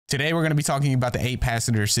Today we're going to be talking about the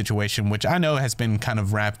 8-passenger situation, which I know has been kind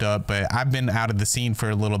of wrapped up, but I've been out of the scene for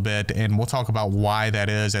a little bit, and we'll talk about why that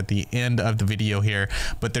is at the end of the video here.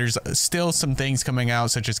 But there's still some things coming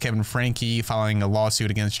out, such as Kevin Franke filing a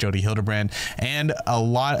lawsuit against Jodi Hildebrandt, and a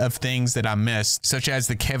lot of things that I missed, such as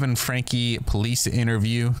the Kevin Franke police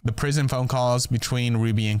interview, the prison phone calls between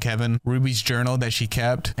Ruby and Kevin, Ruby's journal that she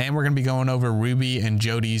kept, and we're going to be going over Ruby and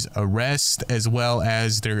Jodi's arrest, as well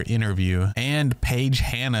as their interview, and Paige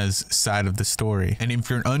Hannah's side of the story. And if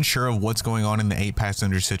you're unsure of what's going on in the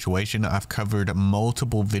 8-passenger situation, I've covered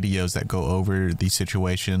multiple videos that go over the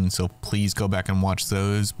situation, so please go back and watch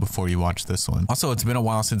those before you watch this one. Also, it's been a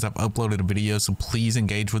while since I've uploaded a video, so please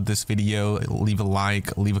engage with this video, leave a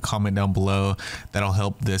like, leave a comment down below. That'll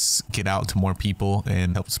help this get out to more people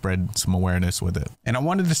and help spread some awareness with it. And I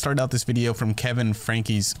wanted to start out this video from Kevin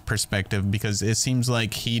Franke's perspective, because it seems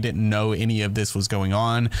like he didn't know any of this was going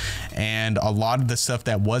on, and a lot of the stuff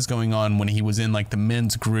that was going on when he was in like the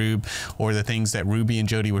men's group, or the things that Ruby and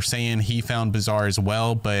Jodi were saying, he found bizarre as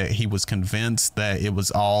well, but he was convinced that it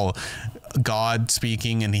was all God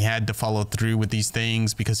speaking and he had to follow through with these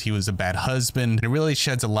things because he was a bad husband. It really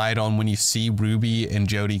sheds a light on, when you see Ruby and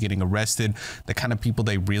Jodi getting arrested, the kind of people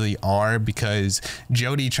they really are, because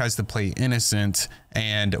Jodi tries to play innocent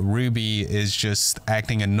and Ruby is just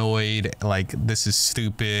acting annoyed, like this is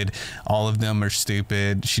stupid, all of them are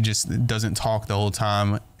stupid. She just doesn't talk the whole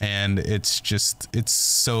time, and it's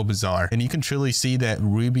so bizarre. And you can truly see that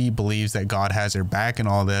Ruby believes that God has her back in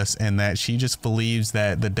all this, and that she just believes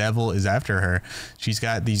that the devil is after her. She's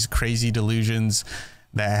got these crazy delusions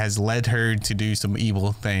that has led her to do some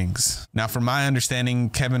evil things. Now, from my understanding,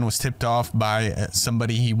 Kevin was tipped off by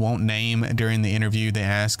somebody he won't name during the interview. They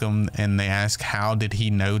ask him, and they ask, how did he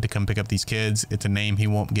know to come pick up these kids? It's a name he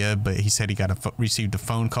won't give, but he said he received a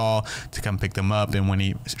phone call to come pick them up, and when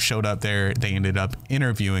he showed up there, they ended up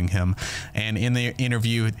interviewing him. And in the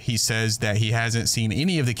interview, he says that he hasn't seen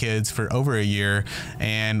any of the kids for over a year,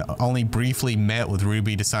 and only briefly met with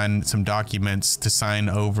Ruby to sign some documents to sign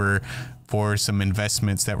over for some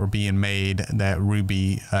investments that were being made that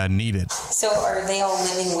Ruby needed. So are they all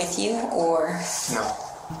living with you, or? No,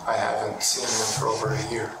 I haven't seen them for over a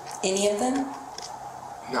year. Any of them?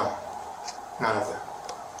 No, none of them.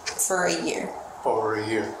 For a year? Over a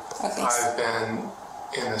year. Okay. I've been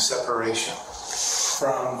in a separation.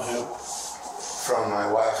 From who? From my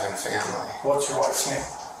wife and family. What's your wife's name?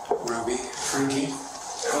 Ruby. Franke.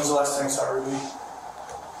 When's the last time you saw Ruby?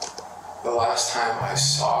 The last time I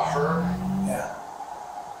saw her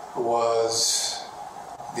was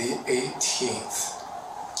the 18th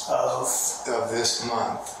of this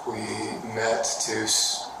month. We met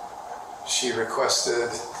she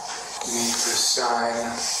requested me to sign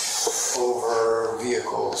over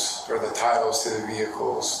vehicles, or the titles to the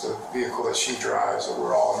vehicles. The vehicle that she drives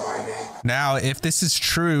were all in my name. Now, if this is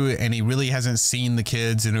true and he really hasn't seen the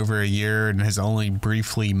kids in over a year and has only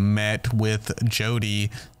briefly met with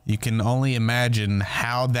Jodi, you can only imagine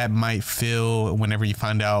how that might feel whenever you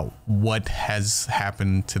find out what has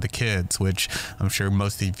happened to the kids, which I'm sure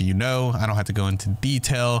most of you know. I don't have to go into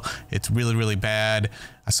detail. It's really, really bad.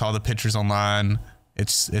 I saw the pictures online.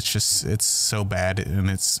 It's so bad, and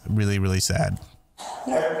it's really, really sad.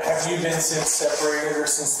 Have you been since separated, or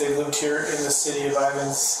since they lived here in the city of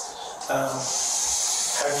Ivins?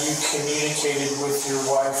 Have you communicated with your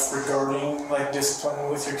wife regarding like discipline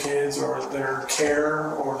with your kids, or their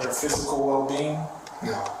care, or their physical well-being?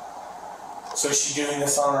 No. So is she doing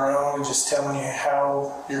this on her own and just telling you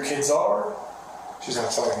how your kids are? She's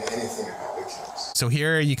not telling me anything about the kids. So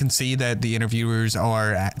here you can see that the interviewers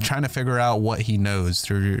are trying to figure out what he knows.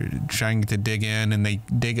 They're trying to dig in, and they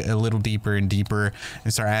dig a little deeper and deeper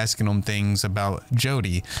and start asking him things about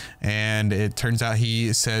Jodi. And it turns out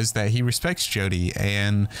he says that he respects Jodi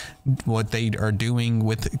and what they are doing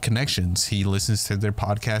with connections. He listens to their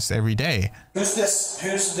podcast every day. Who's this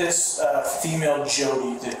female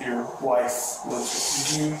Jodi that your wife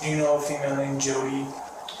lives with? Do you know a female named Jodi?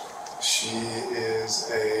 She is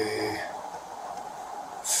a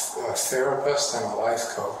therapist and a life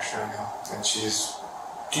coach, I know. And she's...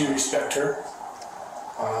 Do you respect her?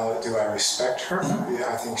 Do I respect her? Mm-hmm.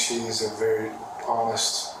 Yeah, I think she's a very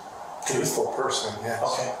honest, truthful person, yes.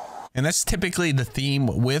 Okay. And that's typically the theme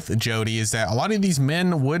with Jodi, is that a lot of these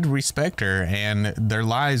men would respect her and their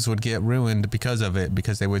lives would get ruined because of it,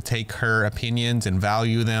 because they would take her opinions and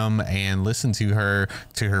value them and listen to her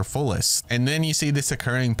fullest. And then you see this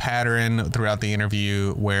occurring pattern throughout the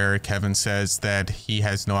interview where Kevin says that he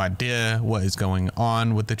has no idea what is going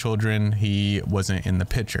on with the children. He wasn't in the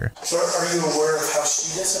picture. So are you aware of how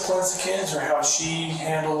she disciplines the kids, or how she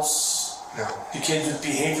handles No. Do kids with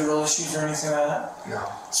behavioral issues or anything like that? No.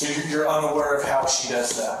 So you're unaware of how she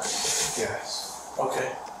does that? Yes.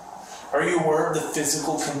 Okay. Are you aware of the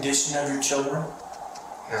physical condition of your children?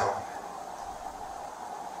 No.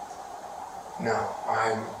 No.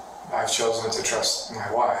 I've chosen to trust my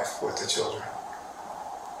wife with the children.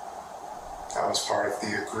 That was part of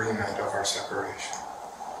the agreement of our separation.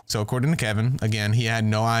 So according to Kevin, again, he had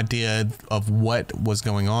no idea of what was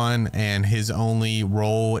going on, and his only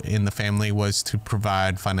role in the family was to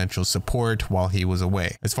provide financial support while he was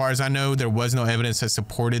away. As far as I know, there was no evidence that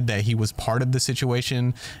supported that he was part of the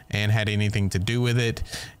situation and had anything to do with it.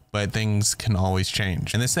 But things can always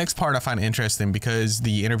change. And this next part I find interesting because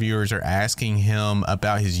the interviewers are asking him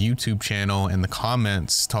about his YouTube channel and the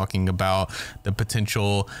comments talking about the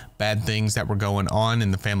potential bad things that were going on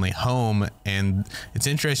in the family home. And it's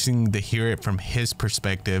interesting to hear it from his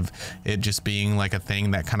perspective, it just being like a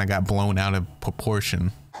thing that kind of got blown out of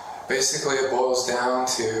proportion. Basically, it boils down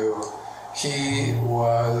to he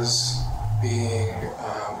was being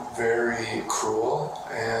very cruel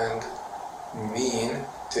and mean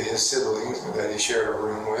to his siblings that he shared a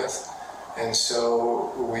room with, and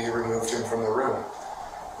so we removed him from the room,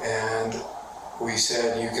 and we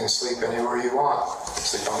said, you can sleep anywhere you want.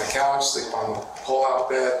 Sleep on the couch, sleep on the pull-out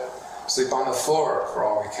bed, sleep on the floor for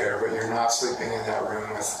all we care, but you're not sleeping in that room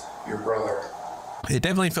with your brother. It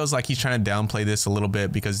definitely feels like he's trying to downplay this a little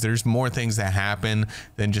bit because there's more things that happen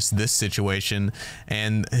than just this situation,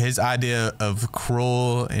 and his idea of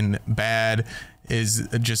cruel and bad is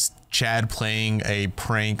just Chad playing a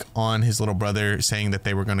prank on his little brother, saying that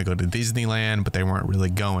they were going to go to Disneyland, but they weren't really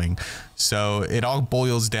going. So it all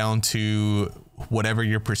boils down to whatever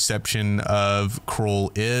your perception of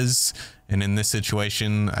cruel is. And in this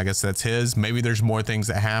situation, I guess that's his. Maybe there's more things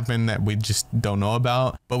that happen that we just don't know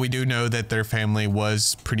about. But we do know that their family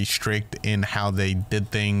was pretty strict in how they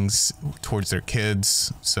did things towards their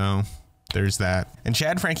kids. So there's that. And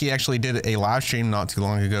Chad Franke actually did a live stream not too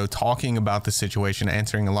long ago talking about the situation,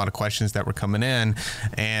 answering a lot of questions that were coming in.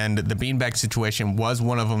 And the beanbag situation was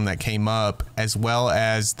one of them that came up, as well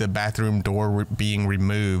as the bathroom door being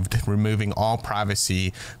removed, removing all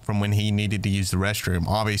privacy from when he needed to use the restroom.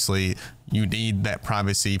 Obviously, you need that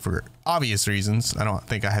privacy for obvious reasons. I don't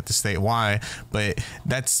think I have to state why, but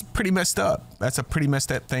that's pretty messed up. That's a pretty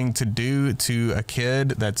messed up thing to do to a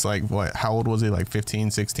kid that's like, what, how old was he? Like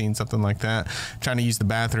 15, 16, something like that. Trying to use the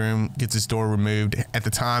bathroom, gets his door removed. At the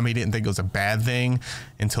time, he didn't think it was a bad thing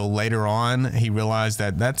until later on he realized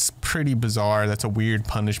that that's pretty bizarre. That's a weird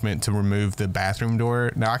punishment to remove the bathroom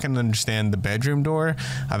door. Now I can understand the bedroom door.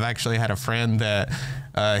 I've actually had a friend that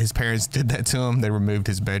his parents did that to him. They removed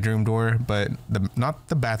his bedroom door, but not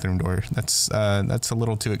the bathroom door. That's a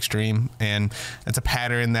little too extreme, and that's a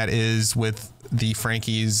pattern that is with the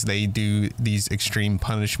Frankes. They do these extreme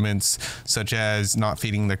punishments, such as not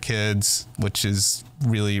feeding their kids, which is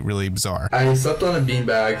really, really bizarre. I slept on a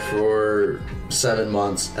beanbag for 7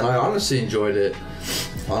 months, and I honestly enjoyed it.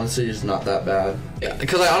 Honestly, it's not that bad.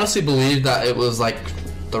 Because I honestly believe that it was like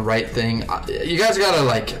the right thing. You guys gotta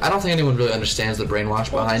I don't think anyone really understands the brainwash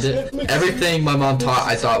behind it. Everything my mom taught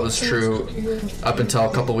I thought was true up until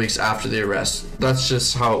a couple weeks after the arrest. That's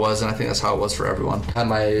just how it was, and I think that's how it was for everyone. I had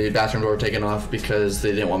my bathroom door taken off because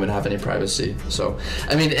they didn't want me to have any privacy. So,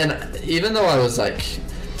 I mean, and even though I was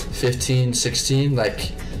 15, 16,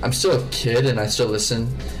 I'm still a kid and I still listen.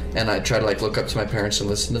 And I try to look up to my parents and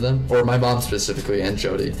listen to them, or my mom specifically, and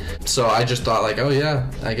Jodi. So I just thought oh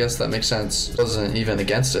yeah, I guess that makes sense. I wasn't even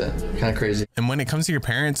against it. Kind of crazy. And when it comes to your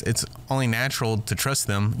parents, it's only natural to trust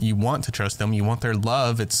them. You want to trust them. You want their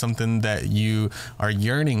love. It's something that you are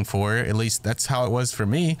yearning for. At least that's how it was for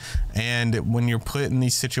me. And when you're put in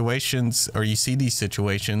these situations, or you see these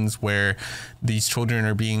situations where these children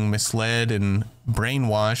are being misled and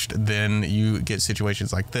brainwashed, then you get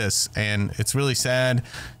situations like this. And it's really sad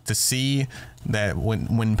to see that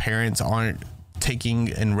when parents aren't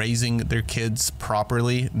taking and raising their kids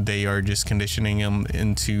properly, they are just conditioning them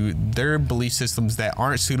into their belief systems that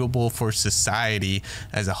aren't suitable for society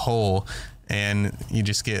as a whole. And you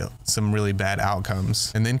just get some really bad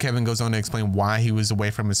outcomes. And then Kevin goes on to explain why he was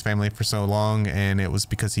away from his family for so long, and it was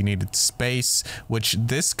because he needed space, which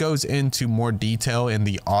this goes into more detail in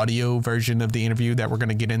the audio version of the interview that we're going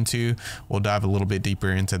to get into. We'll dive a little bit deeper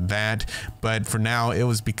into that, but for now it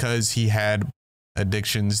was because he had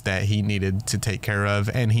addictions that he needed to take care of,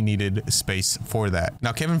 and he needed space for that.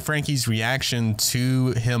 Now, Kevin Franke's reaction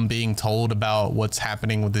to him being told about what's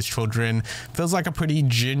happening with his children feels like a pretty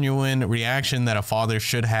genuine reaction that a father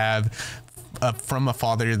should have from a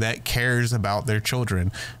father that cares about their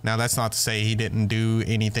children. Now, that's not to say he didn't do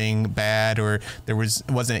anything bad, or there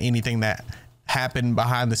wasn't anything that happened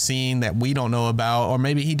behind the scene that we don't know about, or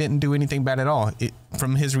maybe he didn't do anything bad at all.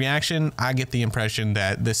 From his reaction, I get the impression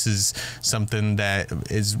that this is something that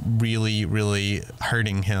is really, really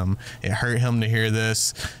hurting him. It hurt him to hear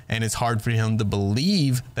this, and it's hard for him to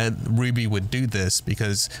believe that Ruby would do this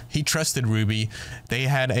because he trusted Ruby. They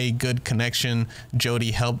had a good connection.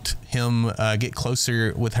 Jodi helped him get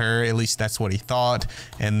closer with her, at least that's what he thought.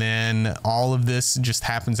 And then all of this just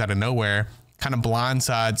happens out of nowhere. Kind of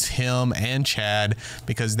blindsides him and Chad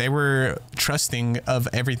because they were trusting of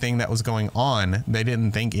everything that was going on. They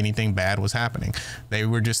didn't think anything bad was happening. They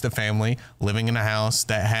were just a family living in a house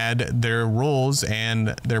that had their rules and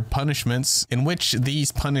their punishments, in which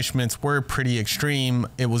these punishments were pretty extreme.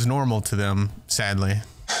 It was normal to them, sadly.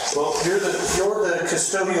 Well, you're the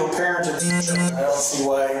custodial parent of these children. I don't see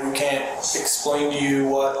why we can't explain to you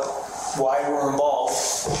why we're involved.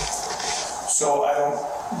 So I don't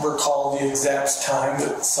recall the exact time,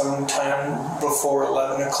 but sometime before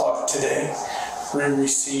 11 o'clock today, we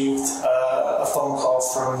received a phone call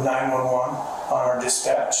from 911 on our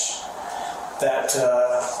dispatch that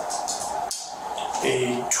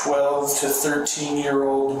a 12 to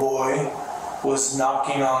 13-year-old boy was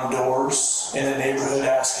knocking on doors in a neighborhood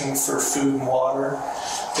asking for food and water,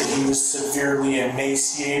 that he was severely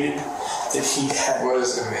emaciated, that he had... What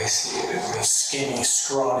is emaciated mean? Skinny,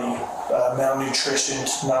 scrawny, malnutrition,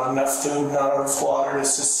 not enough food, not enough water to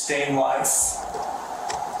sustain life.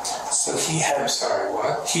 So he had... I'm sorry,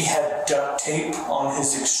 what? He had duct tape on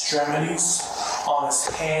his extremities, on his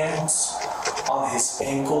hands, on his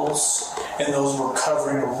ankles, and those were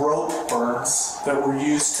covering rope burns that were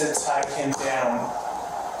used to tie him down.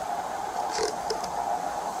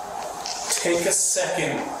 Take a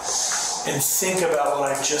second and think about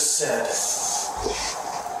what I just said.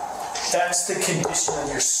 That's the condition of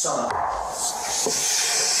your son.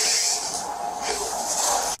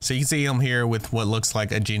 So you can see him here with what looks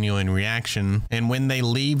like a genuine reaction. And when they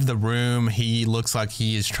leave the room, he looks like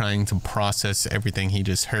he is trying to process everything he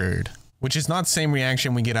just heard, which is not the same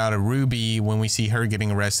reaction we get out of Ruby when we see her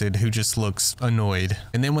getting arrested, who just looks annoyed.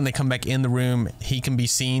 And then when they come back in the room, he can be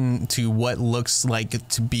seen to what looks like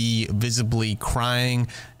to be visibly crying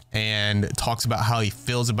and talks about how he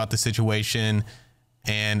feels about the situation.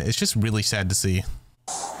 And it's just really sad to see.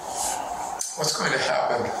 What's going to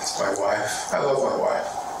happen? It's my wife. I love my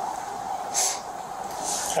wife.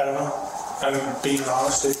 I don't know. I'm being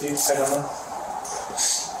honest with you. I don't know.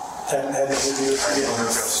 Haven't had an interview with I you. don't have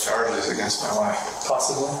those charges against my wife.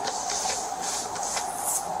 Possibly.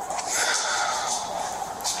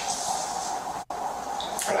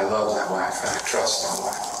 But I love my wife and I trust my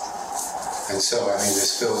wife. And so, I mean,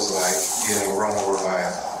 this feels like getting run over by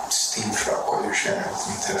a steam truck, what you're sharing with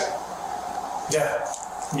me today. Yeah.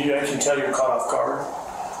 I can tell you're caught off guard.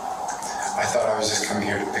 I thought I was just coming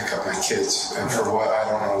here to pick up my kids, and for what, I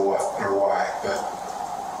don't know what or why,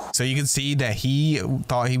 but... So you can see that he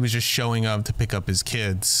thought he was just showing up to pick up his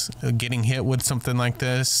kids. Getting hit with something like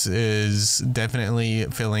this is definitely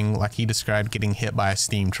feeling like he described getting hit by a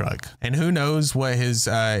steam truck. And who knows what his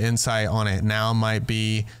insight on it now might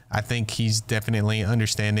be. I think he's definitely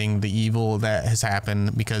understanding the evil that has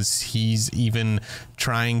happened, because he's even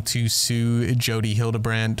trying to sue Jodi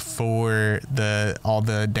Hildebrandt for all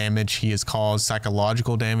the damage he has caused,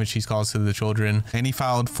 psychological damage he's caused to the children. And he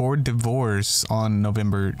filed for divorce on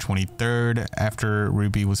November 23rd after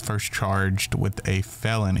Ruby was first charged with a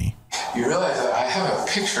felony. You realize that I have a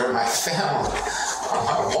picture of my family on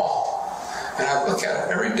my wall, and I look at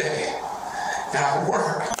it every day, and I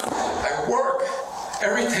work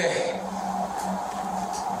every day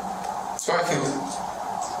so I can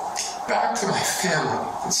get back to my family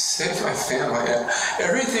and save my family. And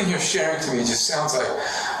everything you're sharing to me just sounds like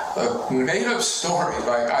a made-up story.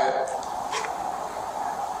 Like I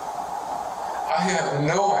have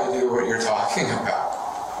no idea what you're talking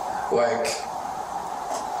about. Like,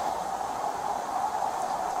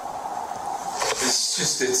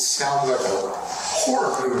 it sounds like a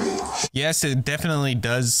horror movie. Yes, it definitely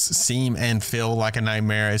does seem and feel like a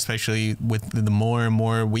nightmare, especially with the more and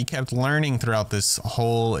more we kept learning throughout this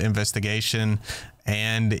whole investigation.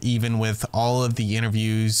 And even with all of the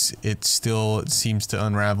interviews, it still seems to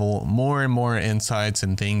unravel more and more insights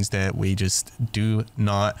and things that we just do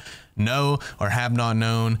not know or have not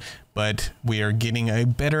known. But we are getting a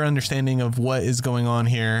better understanding of what is going on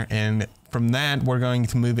here. And from that, we're going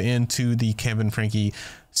to move into the Kevin Franke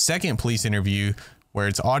second police interview, where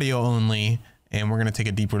it's audio only. And we're going to take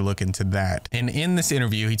a deeper look into that. And in this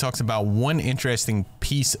interview, he talks about one interesting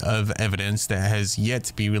piece of evidence that has yet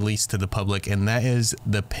to be released to the public, and that is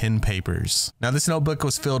the pen papers. Now, this notebook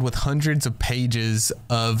was filled with hundreds of pages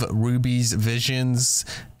of Ruby's visions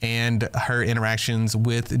and her interactions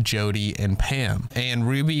with Jodi and Pam. And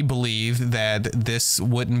Ruby believed that this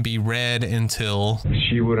wouldn't be read until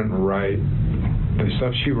she wouldn't write the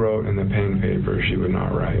stuff she wrote in the pen paper. She would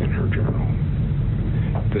not write in her journal.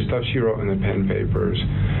 The stuff she wrote in the pen papers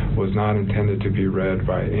was not intended to be read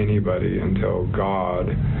by anybody until God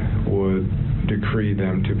would decree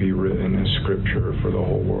them to be written as scripture for the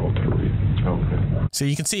whole world to read. Okay. So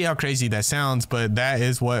you can see how crazy that sounds, but that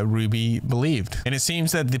is what Ruby believed. And it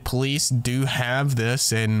seems that the police do have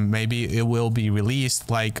this, and maybe it will be released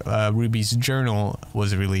like Ruby's journal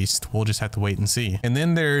was released. We'll just have to wait and see. And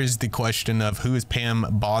then there's the question of who is Pam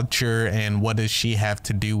Bodger and what does she have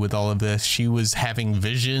to do with all of this? She was having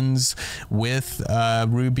visions with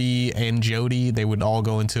Ruby and Jodi. They would all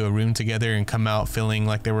go into a room together and come out feeling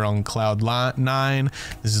like they were on cloud 9.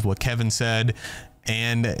 This is what Kevin said.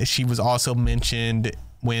 And she was also mentioned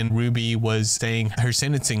when Ruby was saying her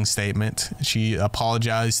sentencing statement. She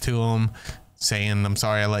apologized to him, saying, "I'm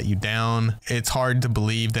sorry I let you down." It's hard to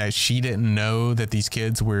believe that she didn't know that these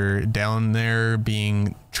kids were down there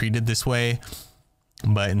being treated this way.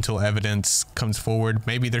 But until evidence comes forward,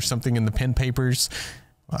 maybe there's something in the pen papers.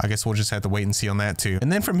 I guess we'll just have to wait and see on that too. And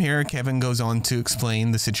then from here, Kevin goes on to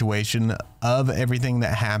explain the situation of everything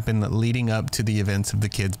that happened leading up to the events of the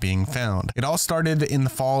kids being found. It all started in the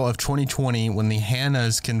fall of 2020 when the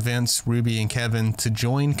Hannahs convinced Ruby and Kevin to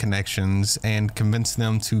join Connections and convinced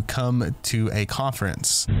them to come to a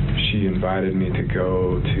conference. She invited me to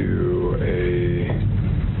go to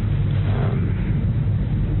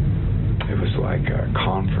it was like a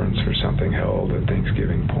conference or something held at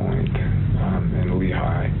Thanksgiving Point in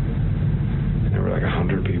Lehigh. And there were like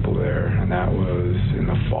 100 people there, and that was in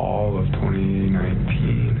the fall of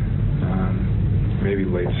 2019, maybe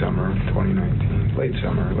late summer 2019, late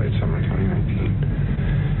summer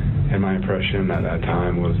 2019. And my impression at that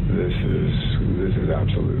time was this is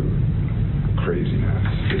absolute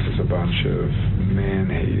craziness. This is a bunch of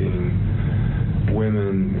man-hating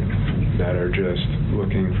women that are just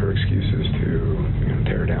looking for excuses to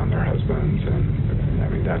tear down their husbands, and I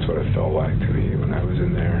mean that's what it felt like to me when I was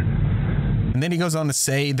in there. And then he goes on to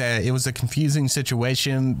say that it was a confusing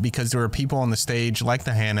situation because there were people on the stage like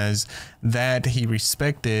the Hannahs that he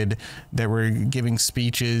respected that were giving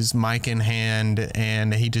speeches, mic in hand,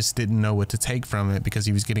 and he just didn't know what to take from it because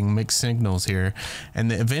he was getting mixed signals here.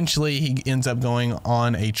 And eventually he ends up going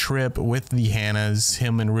on a trip with the Hannahs,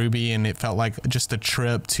 him and Ruby, and it felt like just a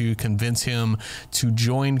trip to convince him to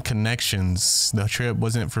join Connections. The trip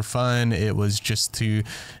wasn't for fun. It was just to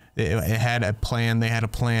it had a plan. They had a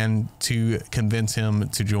plan to convince him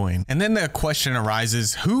to join. And then the question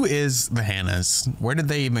arises, who is the Hannahs? Where did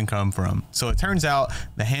they even come from? So it turns out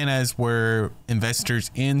the Hannahs were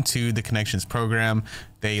investors into the Connections program.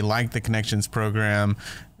 They liked the Connections program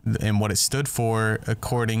and what it stood for,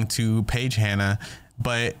 according to Paige Hannah.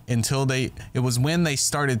 But it was when they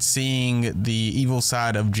started seeing the evil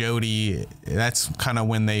side of Jodi, that's kind of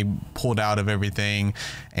when they pulled out of everything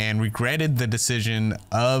and regretted the decision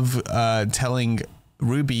of telling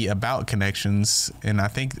Ruby about Connections. And I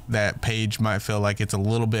think that Paige might feel like it's a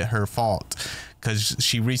little bit her fault because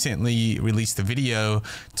she recently released a video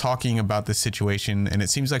talking about the situation, and it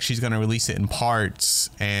seems like she's going to release it in parts.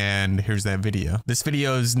 And here's that video. This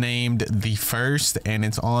video is named The First, and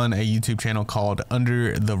it's on a YouTube channel called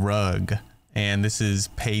Under the Rug. And this is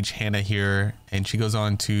Paige Hannah here, and she goes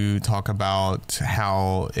on to talk about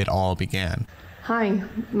how it all began. Hi,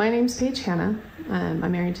 my name's Paige Hannah.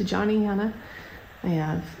 I'm married to Johnny Hannah. I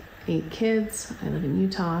have 8 kids. I live in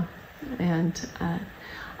Utah, and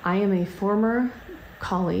I am a former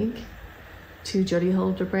colleague to Jodi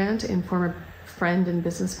Hildebrandt and former friend and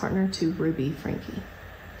business partner to Ruby Franke.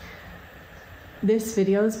 This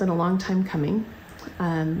video has been a long time coming.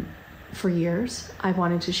 For years, I've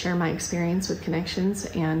wanted to share my experience with Connections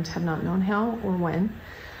and have not known how or when.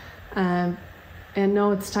 And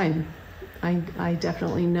no, it's time. I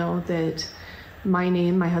definitely know that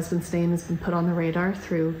my husband's name has been put on the radar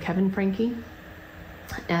through Kevin Franke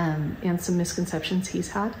and some misconceptions he's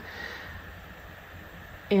had,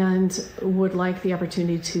 and would like the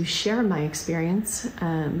opportunity to share my experience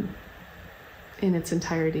in its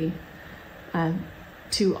entirety,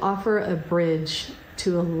 to offer a bridge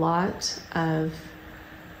to a lot of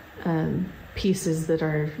pieces that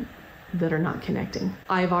are not connecting.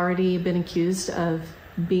 I've already been accused of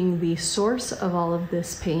being the source of all of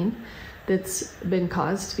this pain that's been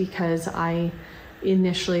caused because I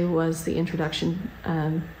initially was the introduction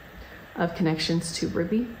of connections to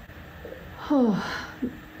Ruby. Oh,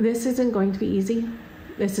 this isn't going to be easy.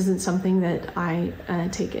 This isn't something that I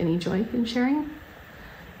take any joy in sharing.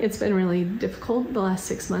 It's been really difficult the last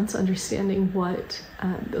 6 months understanding what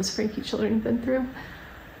those Franke children have been through,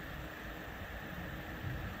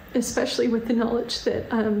 especially with the knowledge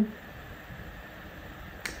that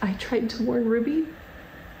I tried to warn Ruby,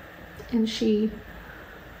 and she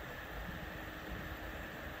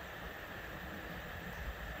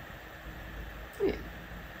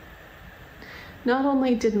not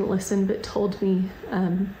only didn't listen, but told me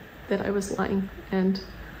that I was lying. And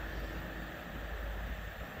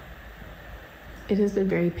it has been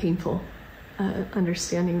very painful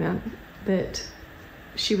understanding that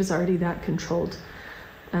she was already that controlled.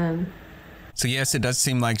 So yes, it does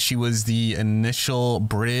seem like she was the initial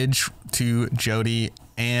bridge to Jodi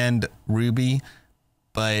and Ruby,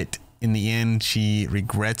 but in the end, she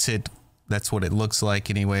regrets it. That's what it looks like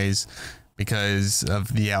anyways, because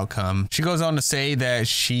of the outcome. She goes on to say that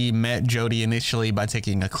she met Jodi initially by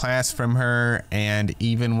taking a class from her, and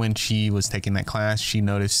even when she was taking that class, she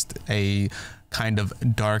noticed a kind of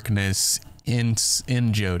darkness in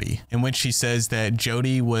Jodi, in which she says that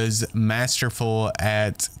Jodi was masterful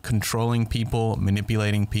at controlling people,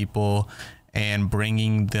 manipulating people, and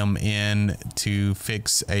bringing them in to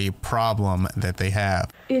fix a problem that they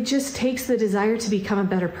have. It just takes the desire to become a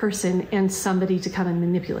better person and somebody to come and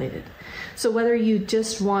manipulate it. So whether you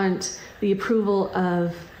just want the approval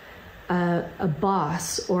of a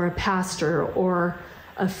boss or a pastor or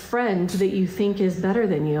a friend that you think is better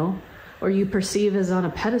than you, or you perceive as on a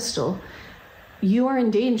pedestal, you are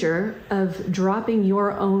in danger of dropping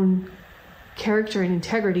your own character and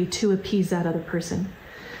integrity to appease that other person.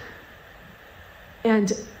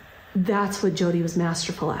 And that's what Jodi was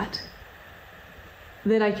masterful at.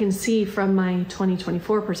 That I can see from my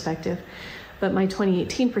 2024 perspective, but my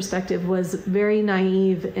 2018 perspective was very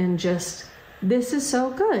naive and just, this is so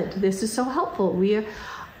good, this is so helpful.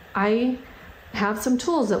 I have some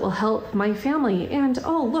tools that will help my family, and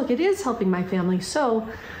oh look, it is helping my family, so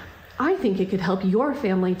I think it could help your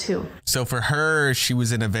family too. So for her, she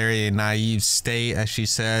was in a very naive state, as she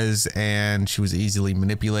says, and she was easily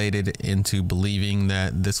manipulated into believing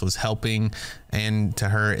that this was helping. And to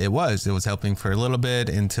her, it was helping for a little bit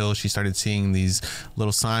until she started seeing these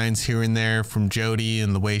little signs here and there from Jodi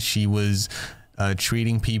and the way she was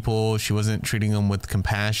treating people. She wasn't treating them with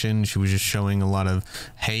compassion. She was just showing a lot of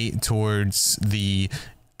hate towards the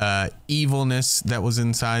evilness that was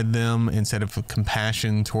inside them instead of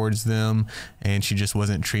compassion towards them, and she just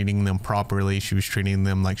wasn't treating them properly. She was treating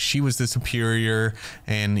them like she was the superior,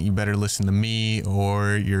 and you better listen to me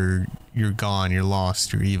or you're gone, you're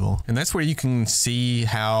lost, you're evil. And that's where you can see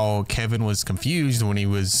how Kevin was confused when he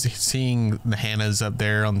was seeing the Hannahs up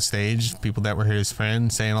there on the stage, people that were his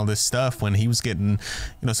friends, saying all this stuff, when he was getting,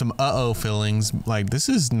 some feelings like, this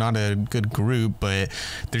is not a good group, but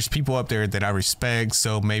there's people up there that I respect,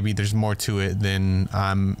 so maybe there's more to it than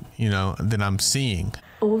I'm seeing.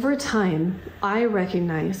 Over time, I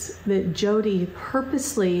recognize that Jodi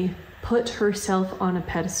purposely put herself on a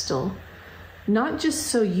pedestal, not just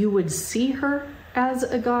so you would see her as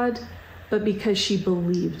a god, but because she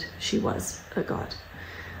believed she was a god.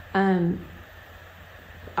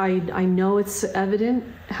 I know it's evident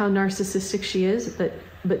how narcissistic she is,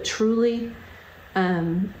 but truly,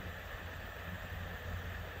 to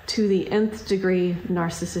the nth degree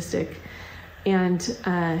narcissistic, and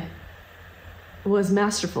was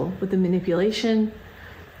masterful with the manipulation,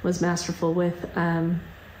 was masterful with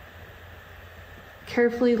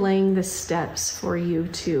carefully laying the steps for you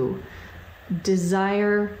to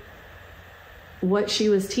desire what she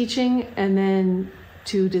was teaching and then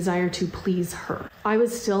to desire to please her. I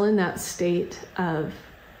was still in that state of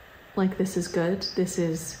like, this is good. This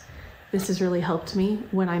has really helped me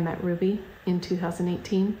when I met Ruby in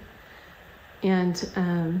 2018. And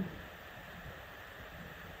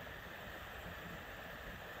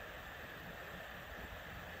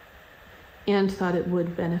thought it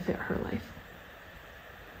would benefit her life.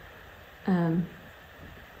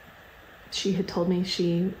 She had told me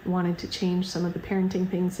she wanted to change some of the parenting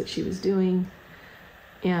things that she was doing,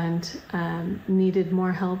 and needed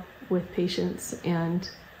more help with patience and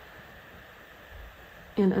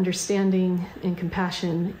understanding and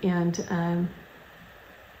compassion, and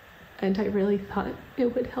I really thought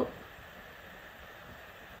it would help.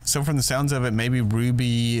 So from the sounds of it, maybe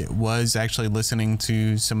Ruby was actually listening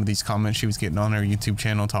to some of these comments she was getting on her YouTube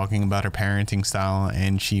channel talking about her parenting style,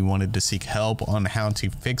 and she wanted to seek help on how to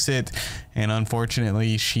fix it. And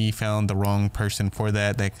unfortunately, she found the wrong person for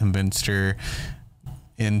that convinced her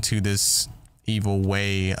into this evil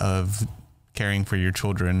way of caring for your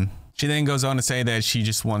children. She then goes on to say that she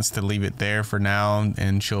just wants to leave it there for now,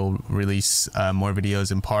 and she'll release more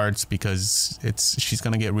videos in parts because she's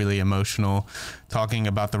going to get really emotional talking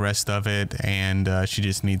about the rest of it, and she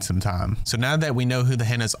just needs some time. So now that we know who the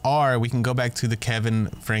Hannahs are, we can go back to the Kevin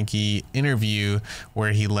Franke interview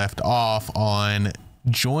where he left off on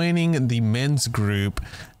joining the men's group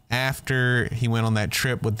after he went on that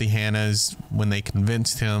trip with the Hannahs when they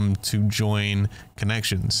convinced him to join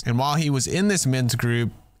Connections. And while he was in this men's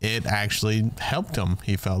group, it actually helped him.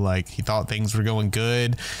 He felt like he thought things were going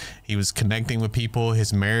good. He was connecting with people.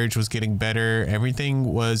 His marriage was getting better. Everything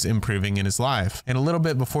was improving in his life. And a little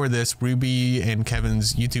bit before this, Ruby and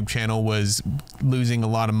Kevin's YouTube channel was losing a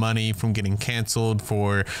lot of money from getting canceled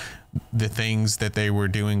for the things that they were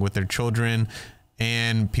doing with their children.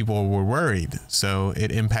 And people were worried, so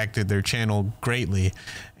it impacted their channel greatly.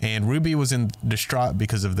 And Ruby was in distraught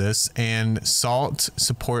because of this and sought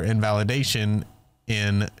support and validation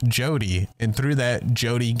in Jodi, and through that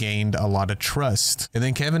Jodi gained a lot of trust. And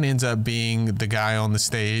then Kevin ends up being the guy on the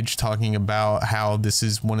stage talking about how this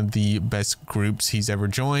is one of the best groups he's ever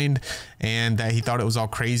joined, and that he thought it was all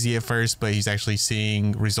crazy at first, but he's actually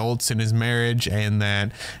seeing results in his marriage and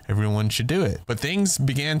that everyone should do it. But things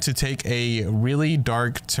began to take a really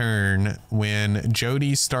dark turn when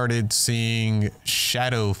Jodi started seeing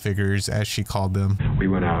shadow figures, as she called them. We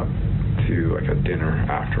went out to like a dinner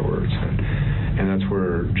afterwards, and that's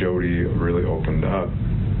where Jodi really opened up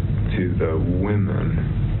to the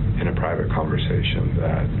women in a private conversation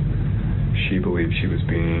that she believed she was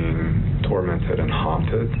being tormented and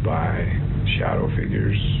haunted by shadow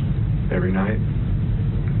figures every night.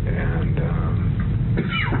 And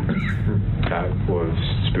that was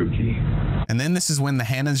spooky. And then this is when the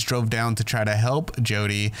Hannahs drove down to try to help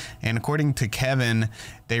Jodi. And according to Kevin,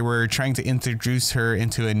 they were trying to introduce her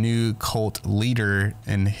into a new cult leader,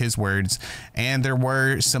 in his words. And there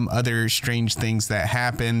were some other strange things that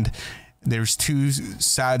happened. There's two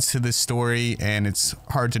sides to this story, and it's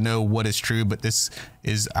hard to know what is true, but this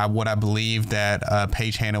is what I believe that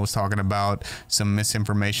Paige Hannah was talking about, some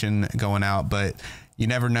misinformation going out. But you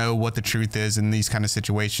never know what the truth is in these kind of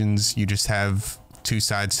situations. You just have two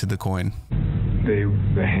sides to the coin.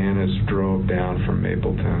 The Hannahs drove down from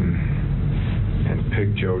Mapleton and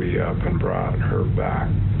picked Jodi up and brought her back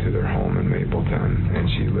to their home in Mapleton, and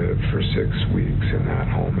she lived for 6 weeks in that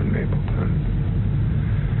home in Mapleton.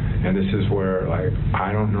 And this is where, like,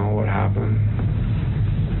 I don't know what happened,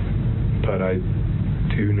 but I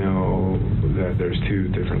do know that there's two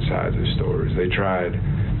different sides of stories. They tried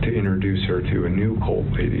to introduce her to a new cult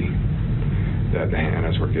lady that the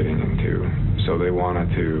Hannahs were getting into. So they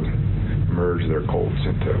wanted to merge their cults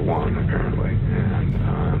into one, apparently. And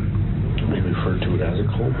they referred to it as a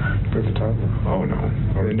cult at the time? Oh, no.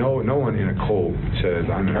 I mean, no one in a cult says,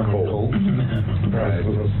 I'm in a cult. Right. I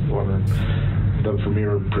was wondering. From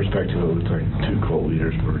your perspective, it looks like two cult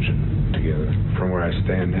leaders merging together. From where I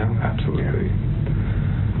stand now, absolutely.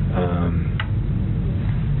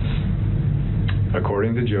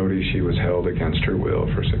 According to Jodi, she was held against her will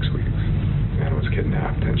for 6 weeks and was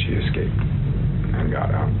kidnapped, and she escaped and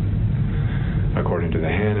got out. According to the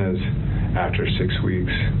Hannahs, after 6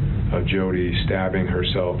 weeks of Jodi stabbing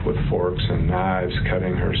herself with forks and knives,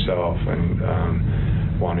 cutting herself,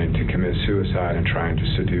 and wanting to commit suicide and trying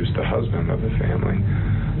to seduce the husband of the family,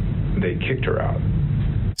 they kicked her out.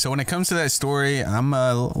 So when it comes to that story, I'm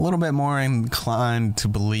a little bit more inclined to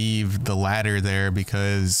believe the latter there,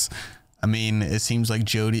 because I mean, it seems like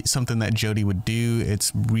something that Jodi would do.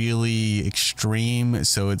 It's really extreme,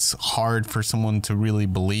 so it's hard for someone to really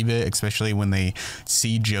believe it, especially when they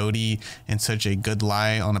see Jodi in such a good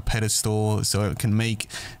light on a pedestal. So it can make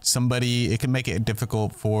it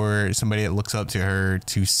difficult for somebody that looks up to her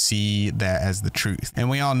to see that as the truth. And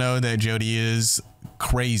we all know that Jodi is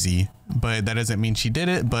crazy, but that doesn't mean she did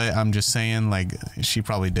it. But I'm just saying, like, she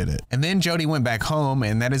probably did it. And then Jodi went back home,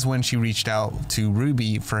 and that is when she reached out to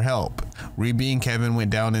Ruby for help. Ruby and Kevin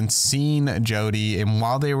went down and seen Jodi, and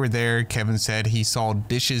while they were there, Kevin said he saw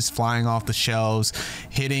dishes flying off the shelves,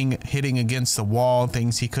 hitting against the wall,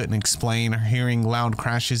 things he couldn't explain, hearing loud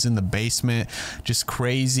crashes in the basement, just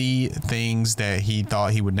crazy things that he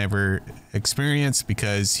thought he would never experience,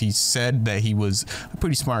 because he said that he was a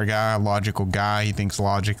pretty smart guy, a logical guy. He thinks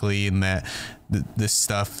logically, and that this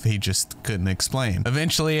stuff he just couldn't explain.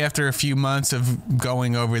 Eventually, after a few months of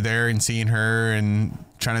going over there and seeing her and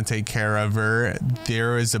trying to take care of her,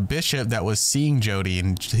 there was a bishop that was seeing Jodi,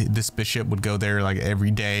 and this bishop would go there like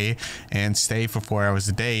every day and stay for 4 hours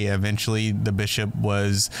a day. Eventually, the bishop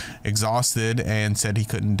was exhausted and said he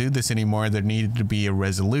couldn't do this anymore. There needed to be a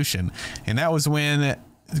resolution, and that was when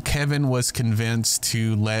Kevin was convinced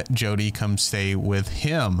to let Jodi come stay with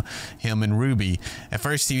him and Ruby. At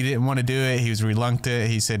first, he didn't want to do it. He was reluctant.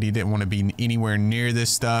 He said he didn't want to be anywhere near this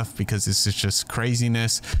stuff because this is just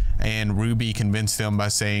craziness. And Ruby convinced him by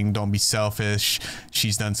saying, don't be selfish.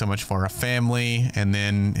 She's done so much for our family. And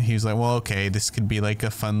then he was like, well, okay, this could be like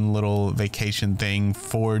a fun little vacation thing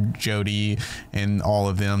for Jodi and all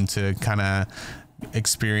of them to kind of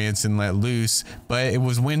experience and let loose. But it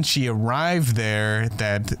was when she arrived there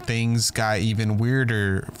that things got even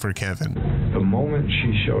weirder for Kevin. The moment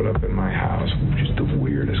she showed up in my house, just the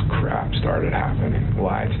weirdest crap started happening.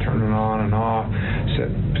 Lights turning on and off,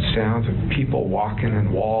 sounds of people walking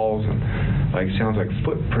in walls, and like sounds like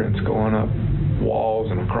footprints going up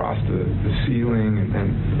walls and across the ceiling,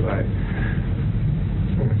 and like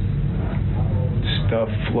stuff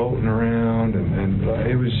floating around, and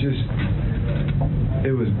it was just,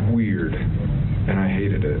 it was weird, and I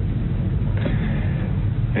hated it.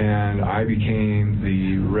 And I became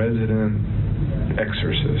the resident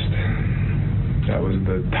exorcist. That was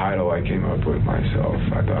the title I came up with myself.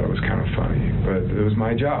 I thought it was kind of funny, but it was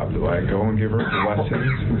my job to like go and give her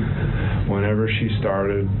blessings whenever she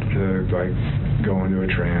started to like go into a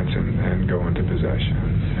trance and go into possession,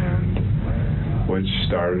 and which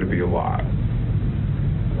started to be a lot.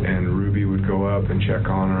 And Ruby would go up and check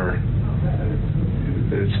on her.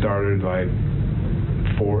 It started like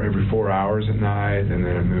every 4 hours at night, and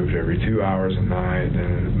then it moved every 2 hours at night, and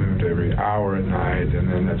then it moved every hour at night, and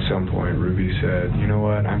then at some point Ruby said, you know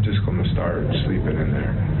what, I'm just going to start sleeping in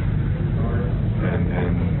there,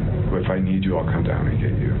 and if I need you, I'll come down and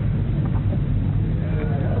get you.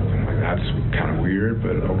 I'm like, that's kind of weird,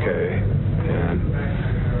 but okay.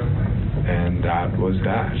 And that was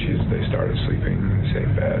that. They started sleeping in the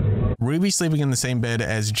same bed. Ruby sleeping in the same bed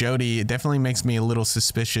as Jodi, it definitely makes me a little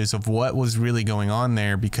suspicious of what was really going on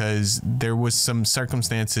there, because there was some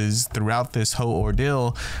circumstances throughout this whole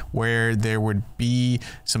ordeal where there would be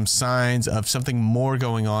some signs of something more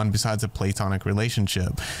going on besides a platonic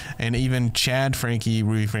relationship. And even Chad Franke,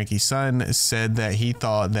 Ruby Franke's son, said that he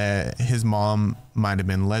thought that his mom might have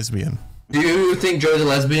been lesbian. Do you think Jodi's a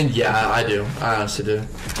lesbian? Yeah, I do. I honestly do.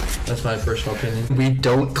 That's my personal opinion. We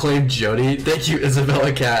don't claim Jodi. Thank you,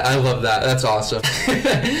 Isabella Cat. I love that. That's awesome.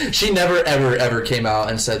 She never, ever came out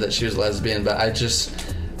and said that she was lesbian, but I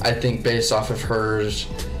think based off of hers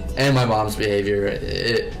and my mom's behavior,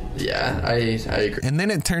 I agree. And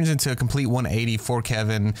then it turns into a complete 180 for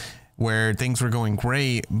Kevin, where things were going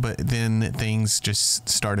great, but then things just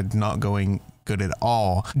started not going good at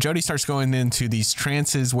all. Jodi starts going into these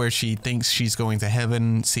trances where she thinks she's going to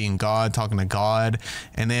heaven, seeing God, talking to God.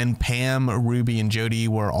 And then Pam, Ruby, and Jodi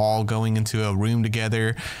were all going into a room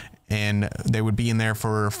together, and they would be in there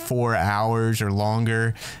for 4 hours or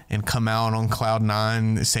longer and come out on cloud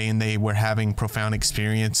 9 saying they were having profound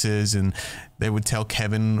experiences, and they would tell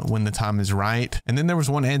Kevin when the time is right. And then there was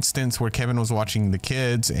one instance where Kevin was watching the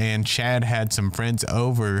kids, and Chad had some friends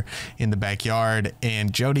over in the backyard,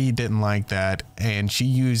 and Jodi didn't like that, and she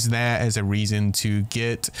used that as a reason to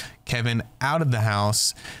get Kevin out of the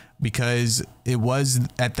house, because it was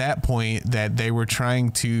at that point that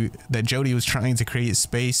Jodi was trying to create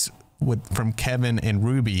space from Kevin and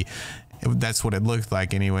Ruby. That's what it looked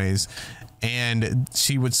like anyways. And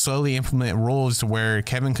she would slowly implement rules to where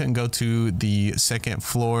Kevin couldn't go to the second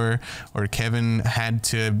floor, or Kevin had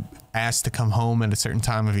to ask to come home at a certain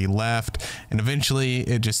time if he left. And eventually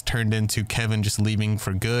it just turned into Kevin just leaving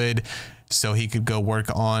for good so he could go work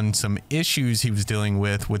on some issues he was dealing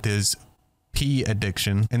with his pee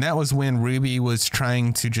addiction. And that was when Ruby was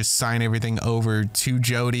trying to just sign everything over to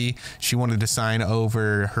Jodi. She wanted to sign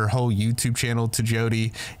over her whole YouTube channel to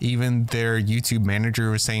Jodi. Even their YouTube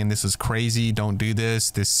manager was saying this is crazy, don't do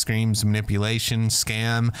this screams manipulation,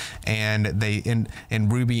 scam.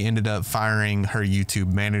 And Ruby ended up firing her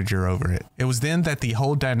YouTube manager over it. It was then that the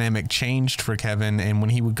whole dynamic changed for Kevin, and when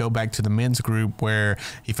he would go back to the men's group where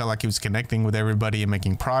he felt like he was connecting with everybody and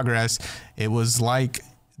making progress, it was like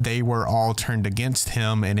they were all turned against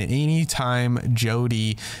him. And at any time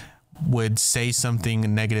Jodi would say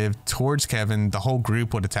something negative towards Kevin, the whole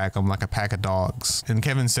group would attack him like a pack of dogs. And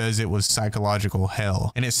Kevin says it was psychological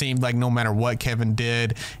hell. And it seemed like no matter what Kevin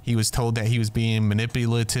did, he was told that he was being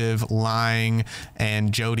manipulative, lying.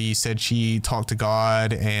 And Jodi said she talked to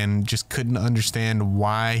God and just couldn't understand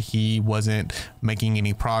why he wasn't making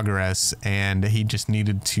any progress. And he just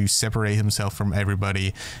needed to separate himself from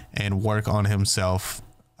everybody and work on himself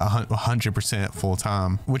 100% full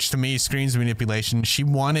time, which to me screams manipulation. She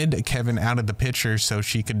wanted Kevin out of the picture so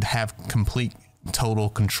she could have complete total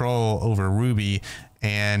control over Ruby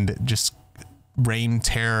and just rain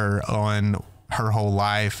terror on her whole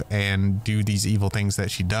life and do these evil things that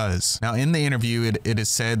she does. Now, in the interview, it is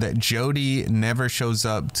said that Jodi never shows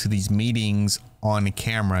up to these meetings on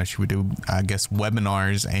camera. She would do, I guess,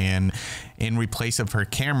 webinars, and in replace of her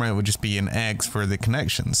camera, it would just be an X for the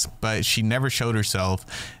connections, but she never showed herself.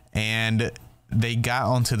 And they got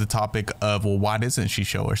onto the topic of, well, why doesn't she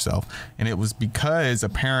show herself? And it was because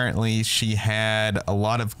apparently she had a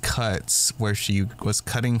lot of cuts where she was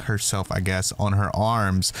cutting herself, I guess, on her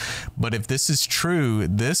arms. But if this is true,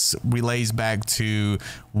 this relays back to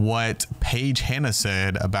what Paige Hannah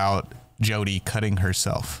said about Jodi cutting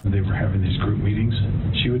herself. They were having these group meetings.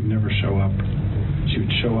 She would never show up. She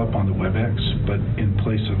would show up on the WebEx, but in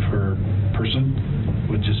place of her person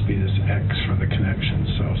would just be this X for the connection.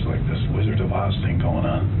 So it's like this Wizard of Oz thing going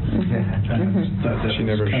on. She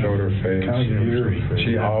never showed her face.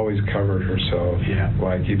 She always covered herself. Yeah.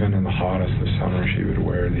 Like even in the hottest of summer, she would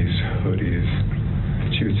wear these hoodies.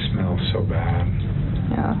 She would smell so bad.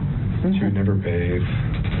 Yeah. She would never bathe,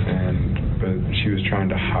 but she was trying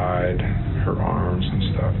to hide her arms and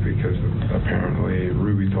stuff because apparently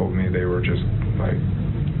Ruby told me they were just like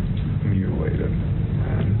mutilated.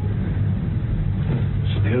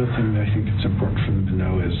 So the other thing that I think it's important for them to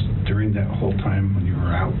know is during that whole time when you were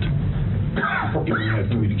out, you had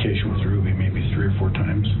communication with Ruby maybe 3 or 4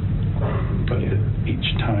 times. But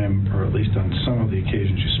each time, or at least on some of the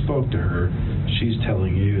occasions you spoke to her, she's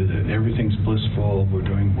telling you that everything's blissful, we're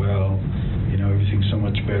doing well, you know, everything's so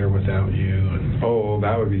much better without you. And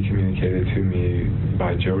that would be communicated to me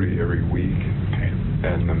by Jodi every week,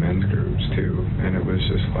 and the men's groups too. And it was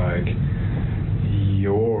just like,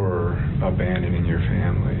 you're abandoning your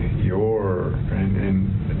family.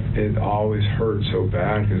 And it always hurt so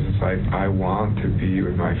bad because it's like, I want to be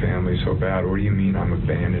with my family so bad. What do you mean I'm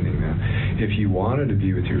abandoning them? If you wanted to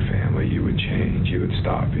be with your family, you would change. You would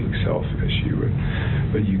stop being selfish.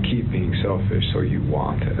 But you keep being selfish, so you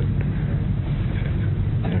want it.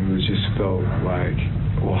 And it was just felt like,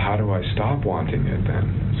 well, how do I stop wanting it then?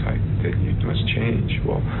 It's like, then you must change.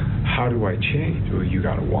 Well, how do I change? Well, you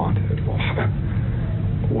gotta want it. Well,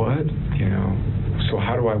 what? You know, so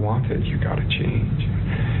how do I want it? You gotta change.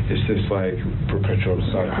 It's this like perpetual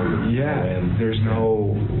cycle. Yeah, and there's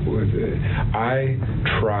no. I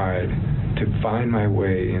tried to find my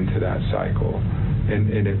way into that cycle, and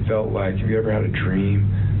it felt like, have you ever had a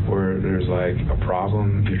dream where there's like a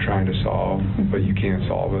problem you're trying to solve, but you can't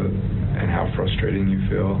solve it, and how frustrating you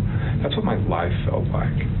feel? That's what my life felt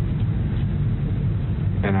like.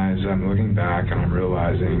 And as I'm looking back and I'm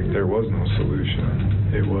realizing there was no solution.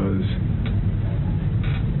 There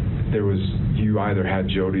was you either had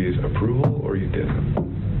Jodi's approval or you didn't.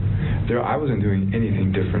 I wasn't doing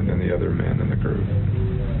anything different than the other men in the group.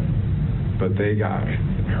 But they got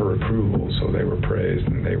her approval, so they were praised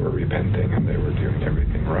and they were repenting and they were doing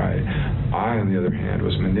everything right. I, on the other hand,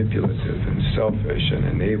 was manipulative and selfish and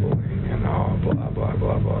enabling and blah, blah,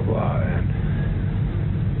 blah, blah, blah. And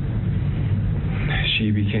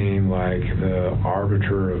she became like the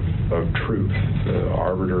arbiter of truth, the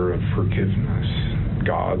arbiter of forgiveness,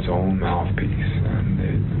 God's own mouthpiece, and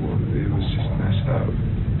it was just messed up.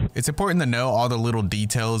 It's important to know all the little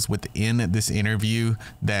details within this interview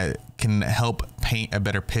that can help paint a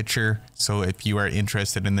better picture. So if you are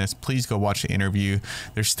interested in this, please go watch the interview.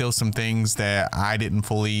 There's still some things that I didn't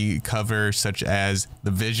fully cover, such as the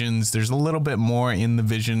visions. There's a little bit more in the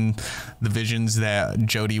visions that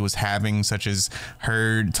Jodi was having, such as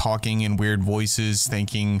her talking in weird voices,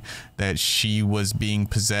 thinking that she was being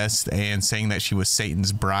possessed and saying that she was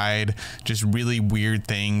Satan's bride. Just really weird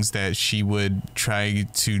things that she would try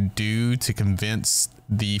to do to convince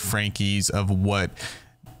the Frankies of what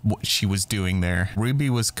she was doing there. Ruby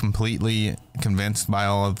was completely convinced by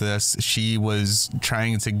all of this. She was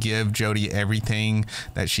trying to give Jodi everything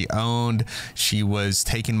that she owned. She was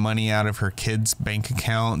taking money out of her kids' bank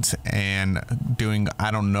account and doing I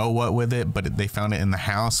don't know what with it, but they found it in the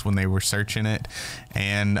house when they were searching it,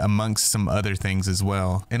 and amongst some other things as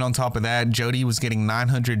well. And on top of that, Jodi was getting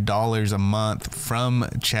 $900 a month from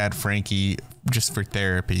Chad Franke just for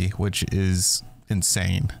therapy, which is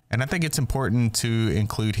insane. And I think it's important to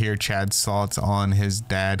include here Chad's thoughts on his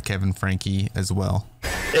dad, Kevin Franke, as well.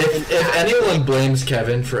 If anyone blames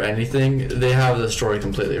Kevin for anything, they have the story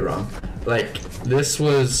completely wrong. Like, this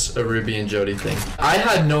was a Ruby and Jodi thing. I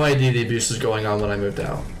had no idea the abuse was going on when I moved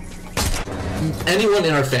out. Anyone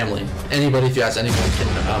in our family, anybody, if you ask anyone,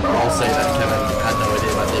 can all say that Kevin had no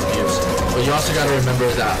idea about the abuse. But you also got to remember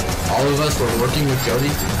that all of us were working with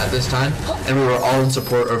Jodi at this time, and we were all in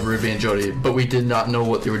support of Ruby and Jodi, but we did not know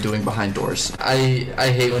what they were doing behind doors. I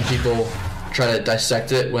hate when people try to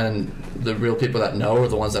dissect it when the real people that know are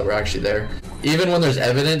the ones that were actually there. Even when there's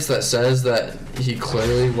evidence that says that he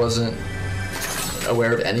clearly wasn't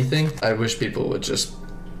aware of anything, I wish people would just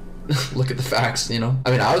look at the facts, you know?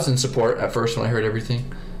 I mean, I was in support at first when I heard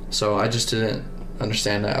everything, so I just didn't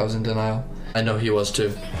understand that. I was in denial. I know he was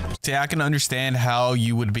too. See, I can understand how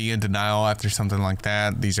you would be in denial after something like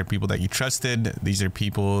that. These are people that you trusted. These are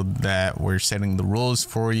people that were setting the rules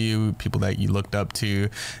for you, people that you looked up to,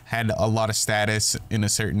 had a lot of status in a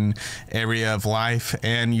certain area of life,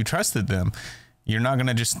 and you trusted them. You're not going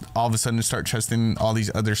to just all of a sudden start trusting all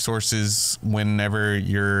these other sources whenever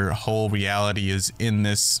your whole reality is in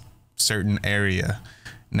this certain area.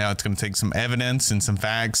 Now it's going to take some evidence and some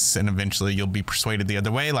facts, and eventually you'll be persuaded the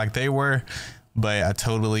other way like they were. But I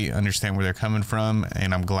totally understand where they're coming from,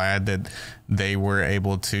 and I'm glad that they were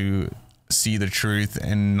able to see the truth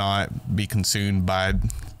and not be consumed by,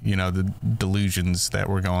 you know, the delusions that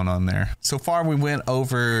were going on there. So far, we went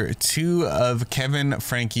over 2 of Kevin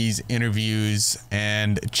Franke's interviews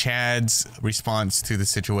and Chad's response to the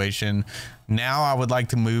situation. Now I would like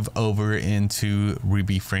to move over into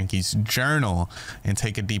Ruby Franke's journal and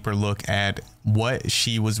take a deeper look at what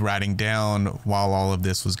she was writing down while all of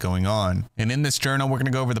this was going on. And in this journal, we're going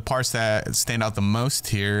to go over the parts that stand out the most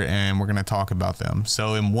here, and we're going to talk about them.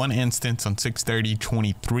 So in one instance on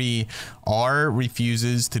 6/30/23, R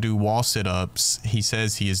refuses to do wall sit-ups. He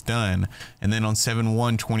says he is done. And then on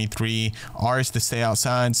 7/1/23, R is to stay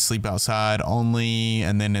outside, sleep outside only,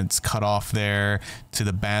 and then it's cut off there to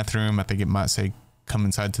the bathroom. I think it might say come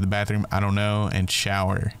inside to the bathroom, I don't know, and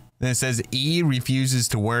shower. Then it says E refuses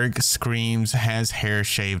to work, screams, has hair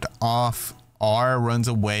shaved off. R runs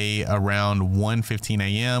away around 1:15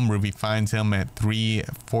 a.m. Ruby finds him at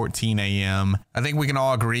 3:14 a.m. I think we can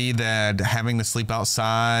all agree that having to sleep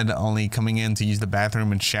outside, only coming in to use the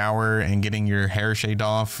bathroom and shower, and getting your hair shaved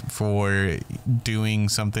off for doing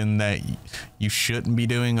something that you shouldn't be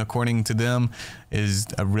doing according to them is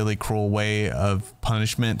a really cruel way of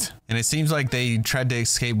punishment. And it seems like they tried to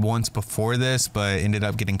escape once before this, but ended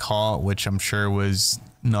up getting caught, which I'm sure was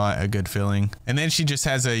not a good feeling. And then she just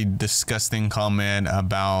has a disgusting comment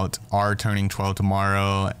about R turning 12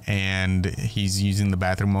 tomorrow, and he's using the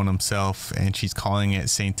bathroom on himself, and she's calling it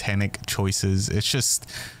satanic choices. It's just,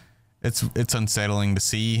 it's unsettling to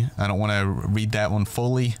see. I don't want to read that one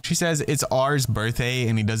fully. She says it's R's birthday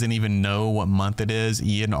and he doesn't even know what month it is.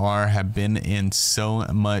 E and R have been in so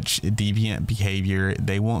much deviant behavior,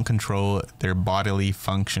 they won't control their bodily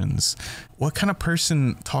functions. What kind of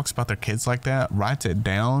person talks about their kids like that, writes it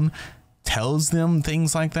down, tells them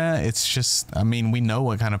things like that? It's just, I mean, we know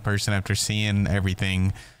what kind of person after seeing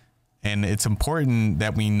everything. And it's important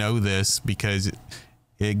that we know this because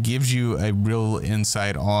it gives you a real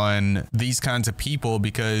insight on these kinds of people,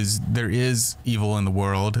 because there is evil in the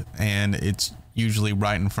world and it's usually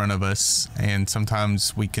right in front of us. And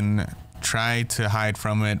sometimes we can try to hide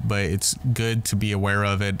from it, but it's good to be aware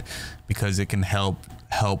of it because it can help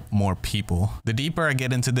more people. The deeper I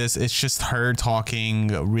get into this, it's just her talking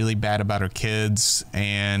really bad about her kids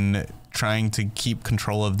and trying to keep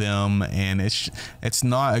control of them, and it's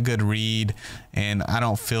not a good read, and I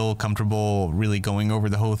don't feel comfortable really going over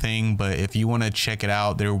the whole thing. But if you want to check it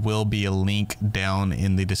out, there will be a link down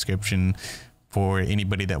in the description for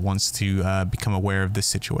anybody that wants to become aware of this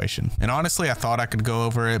situation. And honestly, I thought I could go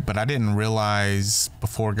over it, but I didn't realize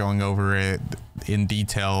before going over it in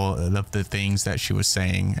detail of the things that she was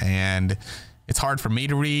saying. And it's hard for me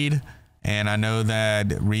to read. And I know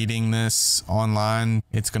that reading this online,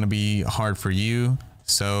 it's going to be hard for you.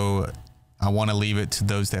 So I want to leave it to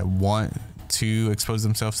those that want to expose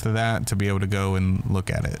themselves to that to be able to go and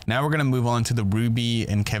look at it. Now we're going to move on to the Ruby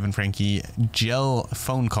and Kevin Franke jail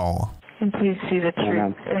phone call. And please see the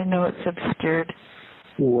truth. I know it's obscured.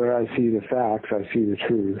 Where I see the facts, I see the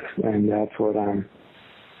truth, and that's what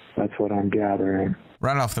I'm gathering.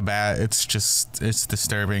 Right off the bat, it's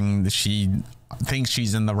disturbing. She thinks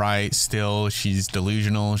she's in the right still. She's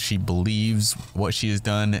delusional. She believes what she has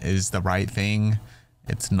done is the right thing.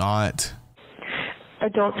 It's not.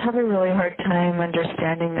 Adults have a really hard time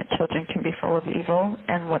understanding that children can be full of evil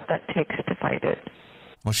and what that takes to fight it.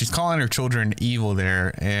 Well, she's calling her children evil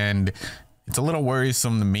there, and it's a little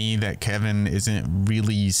worrisome to me that Kevin isn't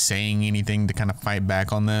really saying anything to kind of fight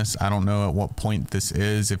back on this. I don't know at what point this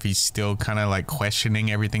is, if he's still kind of like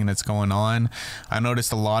questioning everything that's going on. I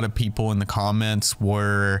noticed a lot of people in the comments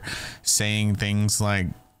were saying things like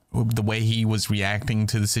the way he was reacting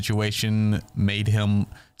to the situation made him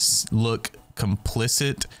look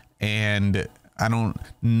complicit, and I don't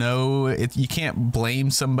know. You can't blame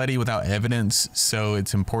somebody without evidence, so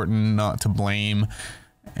it's important not to blame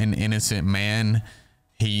an innocent man.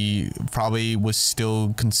 He probably was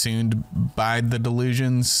still consumed by the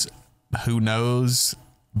delusions. Who knows?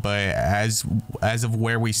 But as of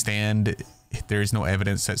where we stand, there's no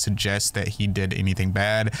evidence that suggests that he did anything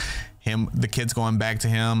bad. The kids going back to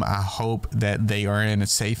him, I hope that they are in a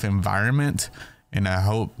safe environment, and I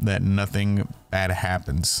hope that nothing bad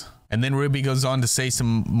happens. And then Ruby goes on to say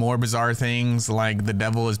some more bizarre things, like the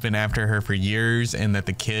devil has been after her for years and that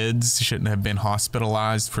the kids shouldn't have been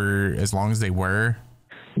hospitalized for as long as they were.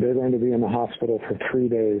 They're going to be in the hospital for 3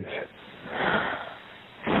 days.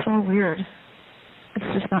 So weird.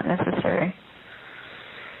 It's just not necessary.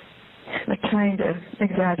 They're trying to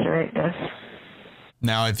exaggerate this.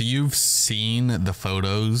 Now, if you've seen the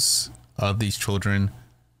photos of these children,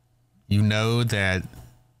 you know that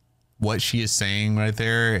what she is saying right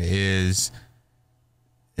there is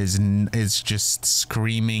just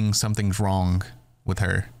screaming something's wrong with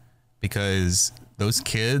her, because those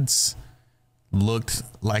kids looked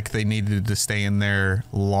like they needed to stay in there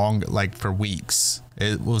like for weeks.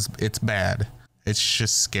 It's bad. It's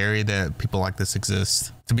just scary that people like this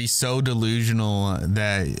exist. To be so delusional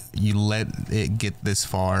that you let it get this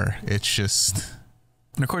far, it's just...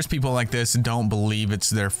 And of course, people like this don't believe it's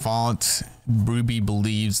their fault. Ruby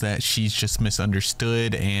believes that she's just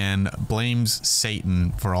misunderstood and blames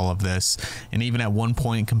Satan for all of this. And even at one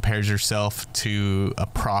point compares herself to a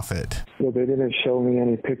prophet. Well, they didn't show me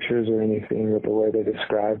any pictures or anything, but the way they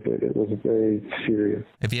described it, it was very serious.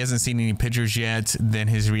 If he hasn't seen any pictures yet, then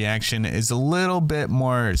his reaction is a little bit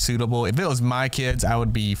more suitable. If it was my kids, I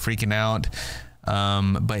would be freaking out.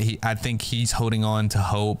 But I think he's holding on to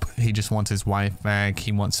hope. He just wants his wife back.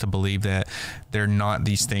 He wants to believe that they're not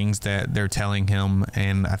these things that they're telling him.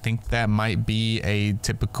 And I think that might be a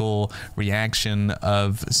typical reaction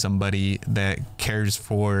of somebody that cares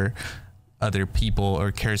for other people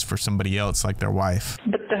or cares for somebody else like their wife.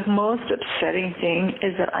 But the most upsetting thing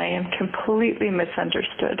is that I am completely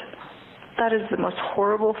misunderstood. That is the most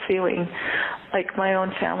horrible feeling. Like my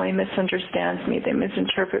own family misunderstands me. They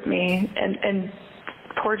misinterpret me. And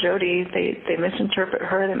poor Jodi, they misinterpret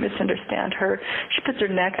her. They misunderstand her. She puts her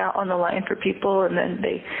neck out on the line for people, and then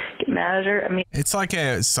they get mad at her. I mean, it's like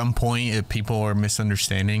at some point, if people are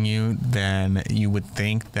misunderstanding you, then you would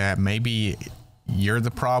think that maybe you're the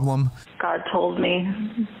problem. God told me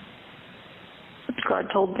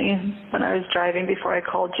when I was driving before I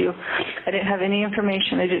called you. I didn't have any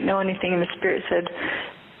information. I didn't know anything, and the Spirit said,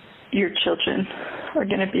 your children are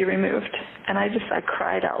going to be removed. And I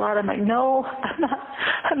cried out loud. I'm like, no,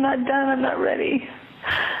 I'm not done. I'm not ready.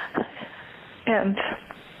 And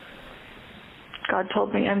God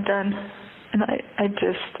told me I'm done. And I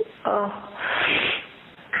just,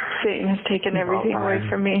 Satan has taken everything away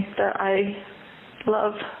from me that I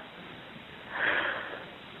love.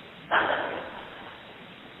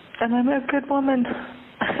 And I'm a good woman.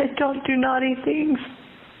 I don't do naughty things.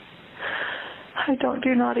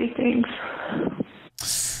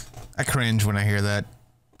 I cringe when I hear that.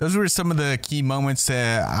 Those were some of the key moments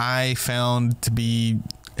that I found to be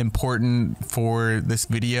important for this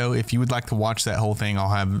video. If you would like to watch that whole thing, I'll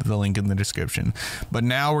have the link in the description. But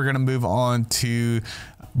now we're going to move on to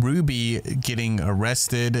Ruby getting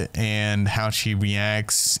arrested and how she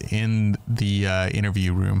reacts in the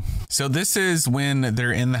interview room. So this is when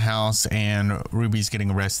they're in the house and Ruby's getting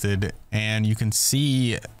arrested, and you can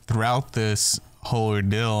see throughout this whole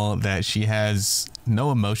ordeal that she has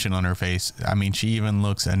no emotion on her face. I mean, she even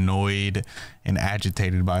looks annoyed and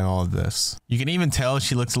agitated by all of this. You can even tell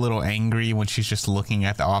she looks a little angry when she's just looking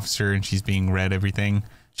at the officer and she's being read everything.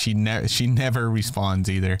 She never responds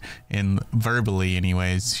either, and verbally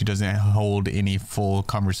anyways. She doesn't hold any full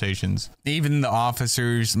conversations. Even the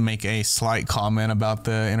officers make a slight comment about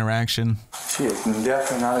the interaction. She is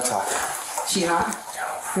definitely not a talker. She not?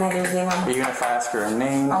 Not anything on. Even if I ask her a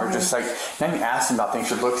name or just like, not even asking about things,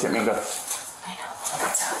 she looks at me and goes, I know.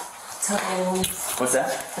 That's how they moves. what's that?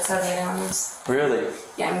 That's how they moves. Really?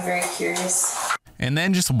 Yeah, I'm very curious. And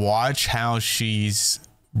then just watch how she's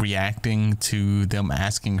reacting to them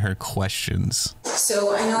asking her questions.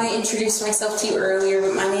 So I know I introduced myself to you earlier,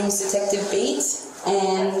 but my name is Detective Bates,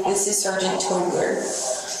 and this is Sergeant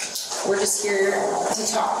Tobler. We're just here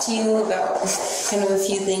to talk to you about kind of a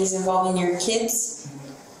few things involving your kids.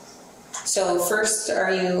 So first,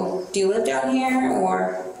 do you live down here,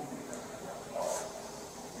 or?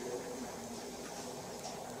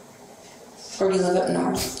 Or do you live up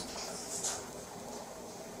north?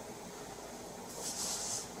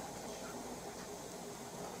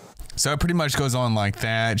 So it pretty much goes on like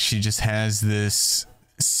that. She just has this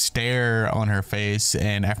stare on her face,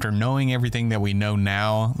 and after knowing everything that we know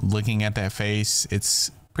now, looking at that face,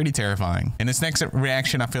 it's pretty terrifying. And this next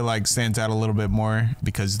reaction I feel like stands out a little bit more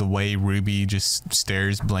because the way Ruby just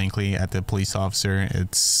stares blankly at the police officer,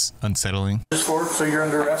 it's unsettling. So you're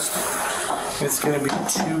under arrest. It's going to be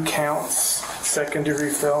 2 counts, second-degree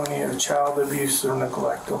felony of child abuse or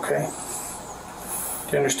neglect, okay?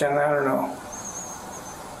 Do you understand that or no?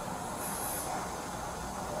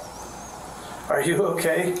 Are you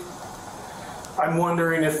okay? I'm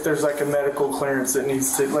wondering if there's like a medical clearance that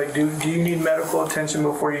needs to, like, do you need medical attention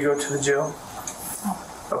before you go to the jail?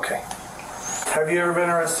 Okay. Have you ever been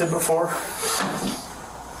arrested before?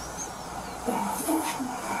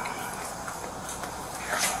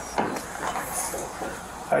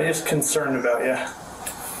 I'm just concerned about you.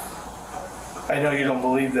 I know you don't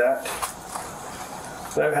believe that.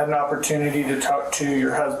 But I've had an opportunity to talk to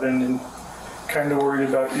your husband and kind of worried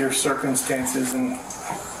about your circumstances and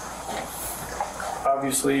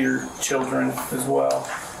obviously your children as well.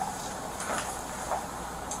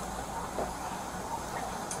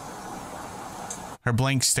 Her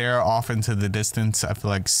blank stare off into the distance, I feel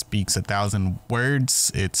like speaks 1,000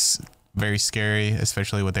 words. It's very scary,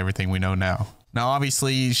 especially with everything we know now. Now,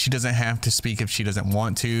 obviously, she doesn't have to speak if she doesn't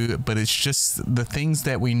want to, but it's just the things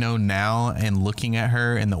that we know now, and looking at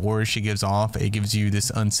her and the aura she gives off, it gives you this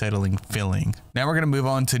unsettling feeling. Now we're going to move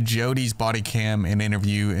on to Jodi's body cam and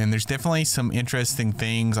interview, and there's definitely some interesting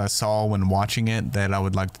things I saw when watching it that I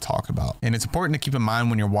would like to talk about. And it's important to keep in mind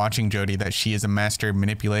when you're watching Jodi that she is a master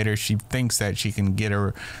manipulator. She thinks that she can get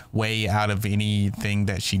her way out of anything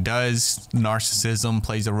that she does. Narcissism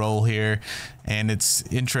plays a role here. And it's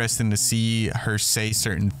interesting to see her say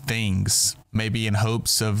certain things, maybe in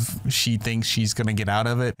hopes of she thinks she's going to get out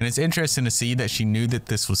of it. And it's interesting to see that she knew that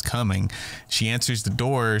this was coming. She answers the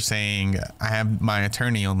door saying, I have my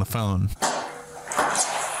attorney on the phone.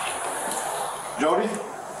 Jodi,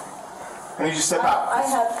 I need you to step out. I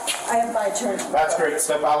have my attorney. That's great.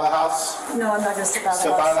 Step out of the house. No, I'm not going to step out of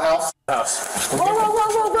the house. Step out of the house.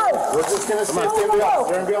 Whoa. We're just going to stay in the house.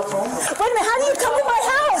 We're going to be up home. Wait a minute, how do you come to my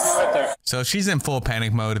house? Right there. So she's in full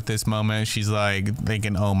panic mode at this moment. She's like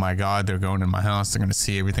thinking, oh my God, they're going to my house. They're going to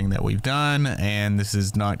see everything that we've done. And this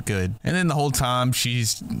is not good. And then the whole time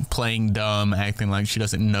she's playing dumb, acting like she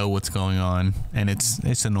doesn't know what's going on. And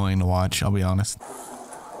it's annoying to watch, I'll be honest.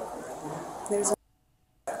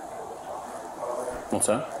 What's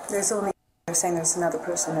that? There's only, I'm saying there's another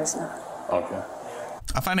person, there's not. Okay.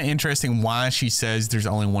 I find it interesting why she says there's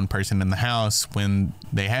only one person in the house when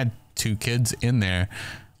they had 2 kids in there.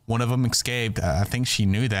 One of them escaped. I think she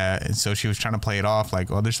knew that. And so she was trying to play it off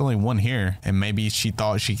like, oh, there's only one here. And maybe she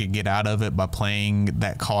thought she could get out of it by playing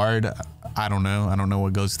that card. I don't know. I don't know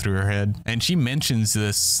what goes through her head. And she mentions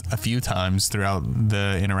this a few times throughout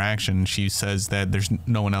the interaction. She says that there's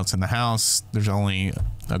no one else in the house. There's only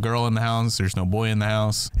a girl in the house. There's no boy in the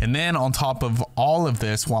house. And then on top of all of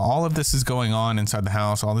this, while all of this is going on inside the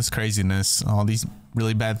house, all this craziness, all these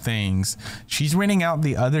really bad things, she's renting out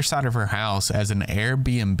the other side of her house as an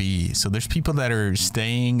Airbnb. So there's people that are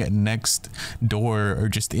staying next door or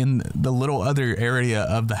just in the little other area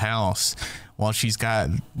of the house while she's got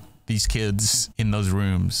these kids in those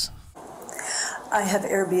rooms. I have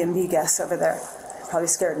Airbnb guests over there. Probably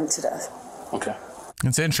scared them to death. Okay.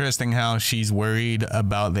 It's interesting how she's worried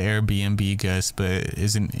about the Airbnb guests, but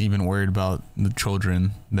isn't even worried about the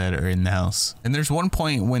children that are in the house. And there's one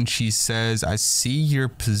point when she says, I see your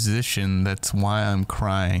position. That's why I'm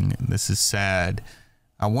crying. This is sad.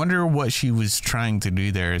 I wonder what she was trying to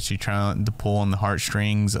do there. Is she trying to pull on the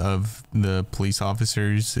heartstrings of the police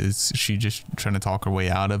officers? Is she just trying to talk her way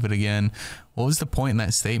out of it again? What was the point in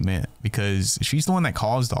that statement? Because she's the one that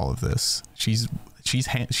caused all of this. She's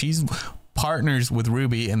partners with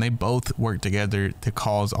Ruby, and they both work together to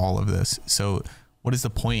cause all of this. So what is the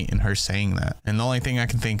point in her saying that? And the only thing I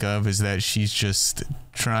can think of is that she's just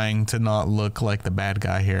trying to not look like the bad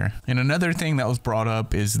guy here. And another thing that was brought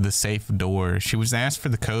up is the safe door. She was asked for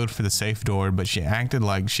the code for the safe door, but she acted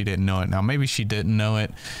like she didn't know it. Now, maybe she didn't know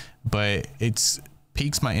it, but it's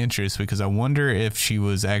piques my interest because I wonder if she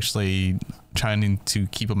was actually trying to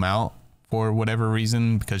keep them out for whatever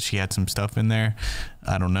reason, because she had some stuff in there.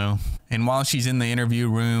 I don't know. And while she's in the interview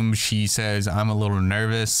room, she says, I'm a little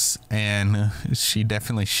nervous, and she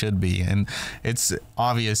definitely should be. And it's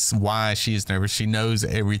obvious why she is nervous. She knows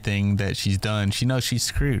everything that she's done. She knows she's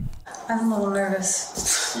screwed. I'm a little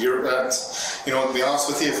nervous. You're to be honest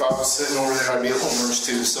with you, if I was sitting over there, I'd be a little nervous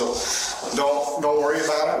too. So don't worry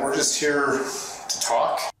about it. We're just here to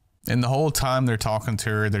talk. And the whole time they're talking to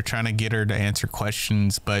her, they're trying to get her to answer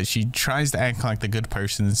questions, but she tries to act like the good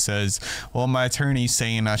person and says, well, my attorney's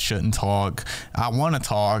saying I shouldn't talk. I want to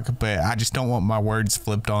talk, but I just don't want my words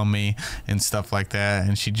flipped on me and stuff like that.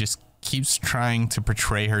 And she just keeps trying to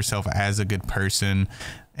portray herself as a good person,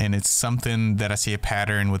 and it's something that I see a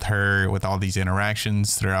pattern with her with all these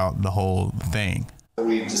interactions throughout the whole thing.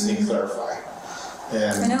 We just need to clarify.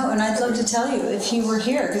 I know, and I'd love to tell you if you were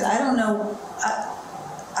here, because I don't know.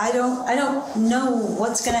 I don't know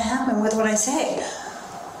what's going to happen with what I say.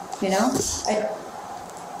 You know,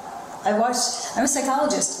 I'm a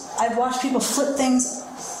psychologist. I've watched people flip things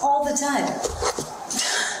all the time.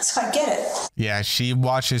 So I get it. Yeah, she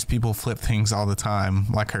watches people flip things all the time,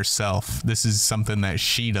 like herself. This is something that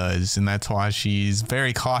she does, and that's why she's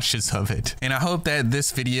very cautious of it. And I hope that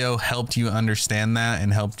this video helped you understand that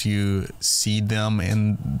and helped you see them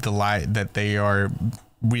in the light that they are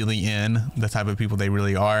really in, the type of people they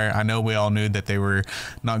really are. I know we all knew that they were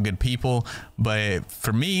not good people, but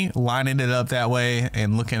for me, lining it up that way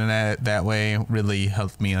and looking at it that way really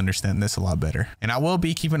helped me understand this a lot better. And I will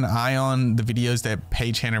be keeping an eye on the videos that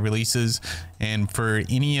Paige Hannah releases, and for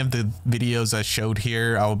any of the videos I showed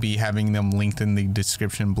here, I will be having them linked in the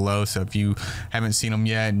description below. So if you haven't seen them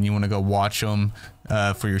yet and you want to go watch them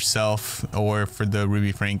for yourself or for the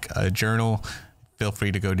Ruby Frank journal, feel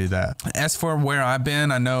free to go do that. As for where I've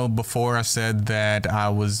been, I know before I said that I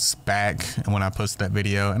was back when I posted that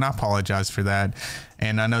video, and I apologize for that.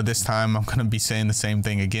 And I know this time I'm going to be saying the same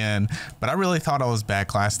thing again, but I really thought I was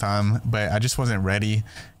back last time, but I just wasn't ready.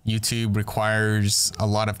 YouTube requires a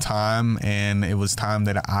lot of time, and it was time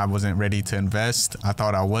that I wasn't ready to invest. I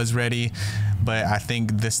thought I was ready, but I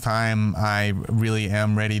think this time I really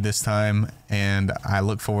am ready this time, and I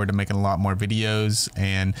look forward to making a lot more videos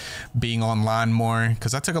and being online more,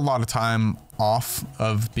 because I took a lot of time off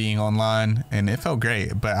of being online and it felt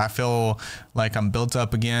great, but I feel like I'm built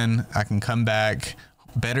up again. I can come back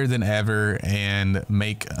better than ever and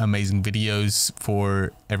make amazing videos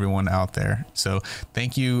for everyone out there. So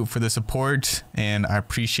thank you for the support, and I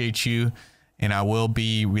appreciate you. And I will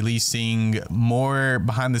be releasing more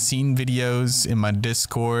behind the scene videos in my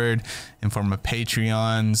Discord and for my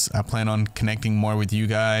Patreons. I plan on connecting more with you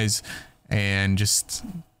guys and just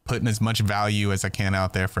putting as much value as I can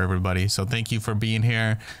out there for everybody. So thank you for being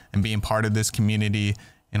here and being part of this community,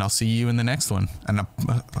 and I'll see you in the next one. And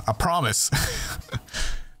I promise.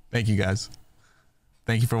 Thank you guys.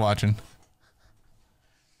 Thank you for watching.